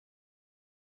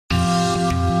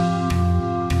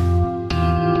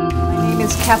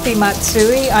Kathy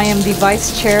Matsui. I am the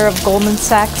Vice Chair of Goldman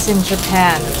Sachs in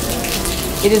Japan.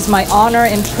 It is my honor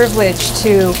and privilege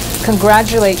to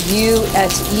congratulate you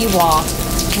at IWA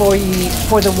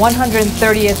for the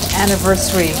 130th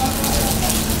anniversary.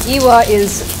 IWA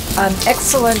is an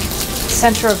excellent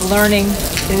center of learning.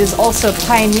 It is also a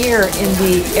pioneer in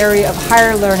the area of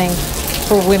higher learning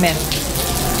for women.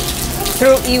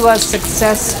 Through IWA's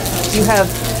success, you have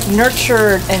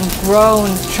nurtured and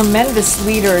grown tremendous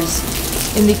leaders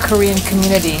in the Korean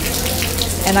community,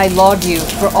 and I laud you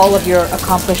for all of your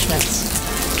accomplishments.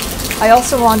 I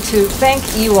also want to thank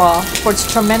IWA for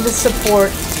its tremendous support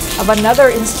of another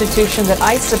institution that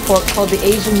I support called the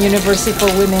Asian University for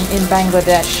Women in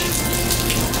Bangladesh.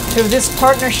 Through this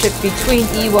partnership between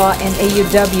IWA and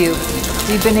AUW,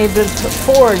 we've been able to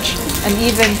forge an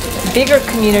even bigger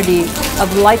community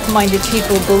of like-minded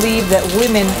people who believe that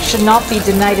women should not be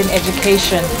denied an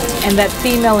education and that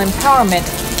female empowerment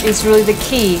is really the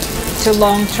key to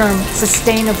long-term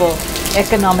sustainable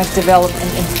economic development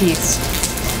and peace.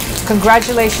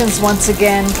 Congratulations once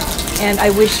again, and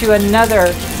I wish you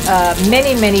another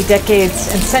many, many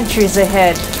decades and centuries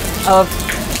ahead of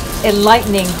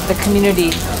enlightening the community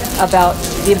about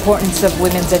the importance of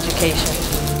women's education.